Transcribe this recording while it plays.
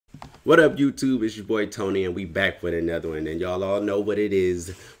What up, YouTube? It's your boy Tony, and we back with another one. And y'all all know what it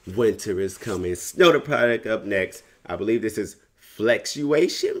is. Winter is coming. Snow the product up next. I believe this is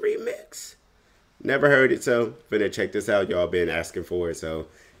Flexicution remix. Never heard it, so finna check this out. Y'all been asking for it, so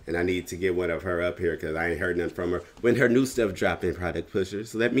and I need to get one of her up here because I ain't heard nothing from her. When her new stuff dropping, product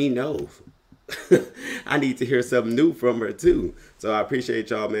pushers, let me know. I need to hear something new from her too. So I appreciate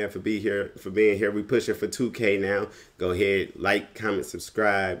y'all, man, for being here. We pushing for 2K now. Go ahead, like, comment,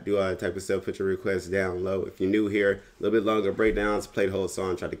 subscribe, do all that type of stuff. Put your requests down low. If you're new here, a little bit longer breakdowns, play the whole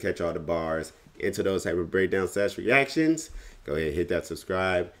song, try to catch all the bars into those type of breakdowns / reactions. Go ahead, hit that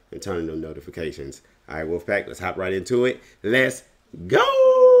subscribe and turn on those notifications. All right, Wolfpac, let's hop right into it. Let's go.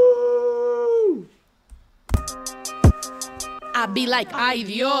 I be like, ay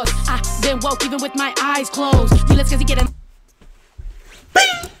Dios, I been woke even with my eyes closed. Diles que si quieren.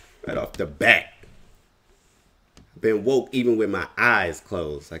 Right off the bat. Been woke even with my eyes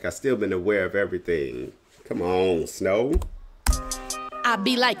closed. Like I still been aware of everything. Come on, Snow. I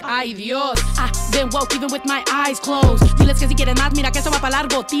be like, ay Dios, I been woke even with my eyes closed. Diles que si quieren más, mira que eso va pa'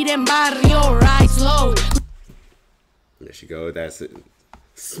 largo. Tiren barrio, right slow. There she goes. That's a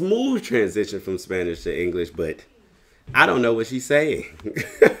smooth transition from Spanish to English, but I don't know what she's saying.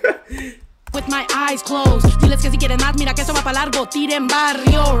 With my eyes closed, diles que si quieren más, mira que eso va pa' largo. Tiren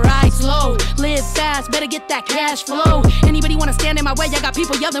barrio, right slow. Live fast, better get that cash flow. Anybody wanna stand in my way? I got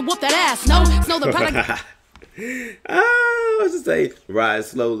people yelling, whoop that ass. Snow the product. What's it say? Ride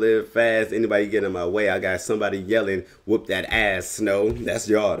slow, live fast. Anybody get in my way? I got somebody yelling, whoop that ass, Snow. That's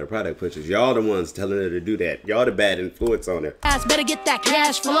y'all, the product pushers. Y'all the ones telling her to do that. Y'all the bad influence on her. Ass better get that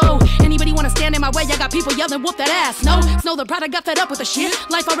cash flow. Anybody wanna stand in my way? I got people yelling, whoop that ass. Snow the product got fed up with the shit.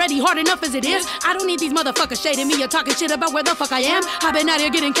 Life already hard enough as it is. I don't need these motherfuckers shading me or talking shit about where the fuck I am. I've been out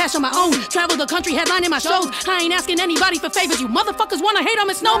here getting cash on my own. Travel the country headlining my shows. I ain't asking anybody for favors. You motherfuckers wanna hate on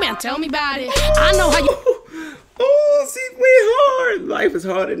me, Snowman? Tell me about it. I know how you. Oh, see, we hard. Life is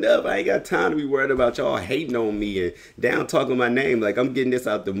hard enough. I ain't got time to be worried about y'all hating on me and down talking my name. Like, I'm getting this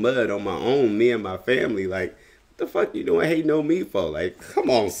out the mud on my own, me and my family. Like, what the fuck you doing hating on me for? Like, come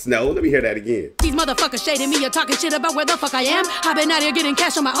on, Snow. Let me hear that again. These motherfuckers shading me or talking shit about where the fuck I am. I've been out here getting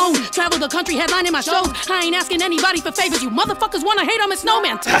cash on my own. Travel the country headlining my shows. I ain't asking anybody for favors. You motherfuckers wanna hate on me,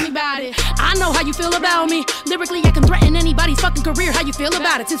 Snowman? Tell me about it. I know how you feel about me. Lyrically, I can threaten anybody's fucking career. How you feel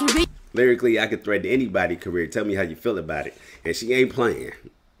about it? Since we be lyrically, I could threaten anybody's career. Tell me how you feel about it. And she ain't playing.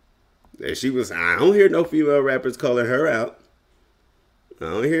 And she was, I don't hear no female rappers calling her out. I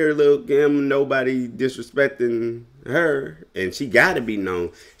don't hear Lil Kim, nobody disrespecting her. And she got to be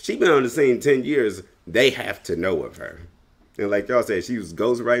known. She been on the scene 10 years. They have to know of her. And like y'all said, she was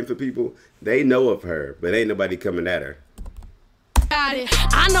ghostwriting for people. They know of her, but ain't nobody coming at her.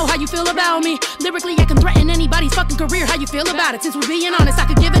 I know how you feel about me. Lyrically, I can threaten anybody's fucking career. How you feel about it? Since we're being honest, I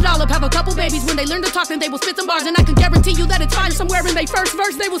could give it all up. Have a couple babies. When they learn to talk, then they will spit some bars. And I can guarantee you that it's fire somewhere in their first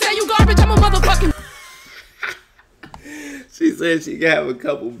verse. They will say you garbage. I'm a motherfucking. She said she can have a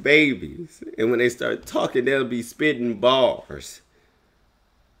couple babies. And when they start talking, they'll be spitting bars.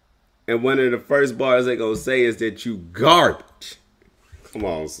 And one of the first bars they're going to say is that you garbage. Come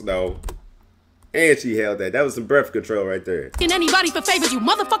on, Snow. And she held that. That was some breath control right there. Anybody for favors, you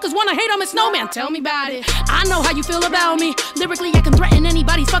motherfuckers wanna hate on me, Snowman? Tell me about it. I know how you feel about me. Lyrically, I can threaten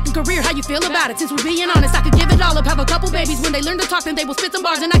anybody's fucking career. How you feel about it? Since we're being honest, I could give it all up. Have a couple babies. When they learn to talk, then they will spit some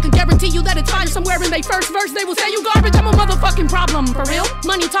bars. And I can guarantee you that it's fire somewhere in their first verse. They will say you garbage. I'm a motherfucking problem. For real?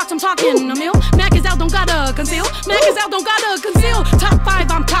 Money talks, I'm talking a mill. Mac is out, don't gotta conceal. Mac is out, don't gotta conceal. Top 5,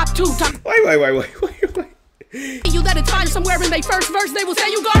 I'm top 2. Wait. You that it's fire somewhere in their first verse. They will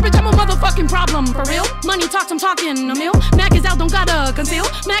say you garbage. I'm a motherfucking problem. For real? Money talks, I'm talking a mill. Mac is out, don't gotta conceal.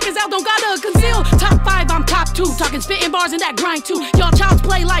 Mac is out, don't gotta conceal. Top 5, I'm top 2. Talking spitting bars and that grind too. Y'all childs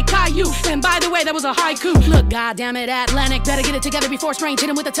play like Caillou. And by the way, that was a haiku. Look, goddamn it, Atlantic. Better get it together before strange. Hit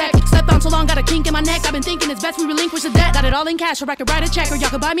him with a tech. Slept on so long, got a kink in my neck. I've been thinking it's best we relinquish the debt. Got it all in cash, or I could write a check. Or y'all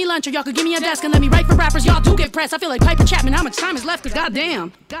could buy me lunch, or y'all could give me a desk and let me write for rappers. Y'all do get pressed. I feel like Piper Chapman. How much time is left? Cause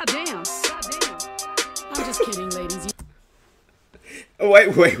goddamn. I'm just kidding, ladies. Wait.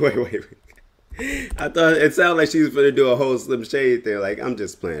 I thought it sounded like she was going to do a whole Slim Shady thing. Like, I'm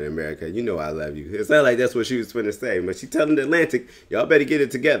just playing America. You know I love you. It sounded like that's what she was going to say. But she telling the Atlantic, y'all better get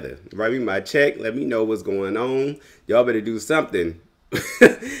it together. Write me my check. Let me know what's going on. Y'all better do something.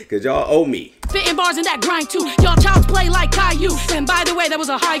 Because y'all owe me. Spitting bars and that grind too. Y'all childs play like Caillou. And by the way, that was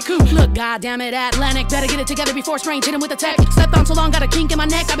a haiku. Look, goddamn it, Atlantic. Better get it together before strange. Hit him with a tech. Slept on so long, got a kink in my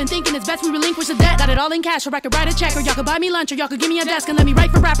neck. I've been thinking it's best we relinquish the debt. Got it all in cash, or I could write a check. Or y'all could buy me lunch, or y'all could give me a desk and let me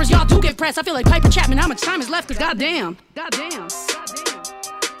write for rappers. Y'all do get pressed. I feel like Piper Chapman. How much time is left? Cause goddamn. I'm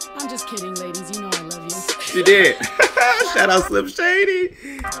just kidding, ladies. You know I love you. She did. Shout out Slim Shady.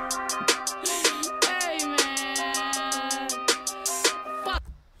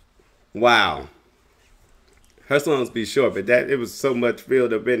 Wow. Her songs be short, but it was so much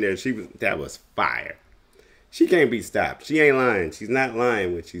filled up in there. That was fire. She can't be stopped. She ain't lying. She's not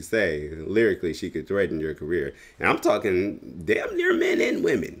lying when she say lyrically she could threaten your career. And I'm talking damn near men and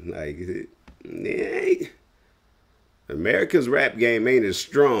women. Like, America's rap game ain't as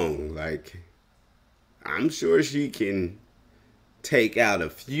strong. Like, I'm sure she can take out a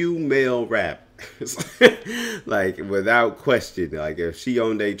few male rappers. Like, without question. Like, if she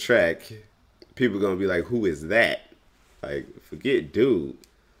on their track, people gonna be like, who is that? Like, forget dude.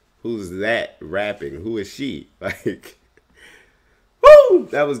 Who's that rapping? Who is she? Like, woo!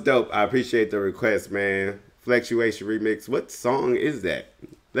 That was dope. I appreciate the request, man. Flexicution remix. What song is that?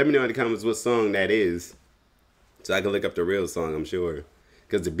 Let me know in the comments what song that is, so I can look up the real song, I'm sure.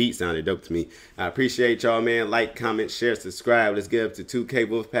 Because the beat sounded dope to me. I appreciate y'all, man. Like, comment, share, subscribe. Let's get up to 2K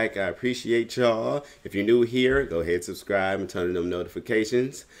Wolfpac. I appreciate y'all. If you're new here, go ahead, subscribe, and turn on them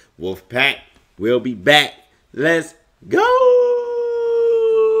notifications. Wolfpac will be back. Let's go!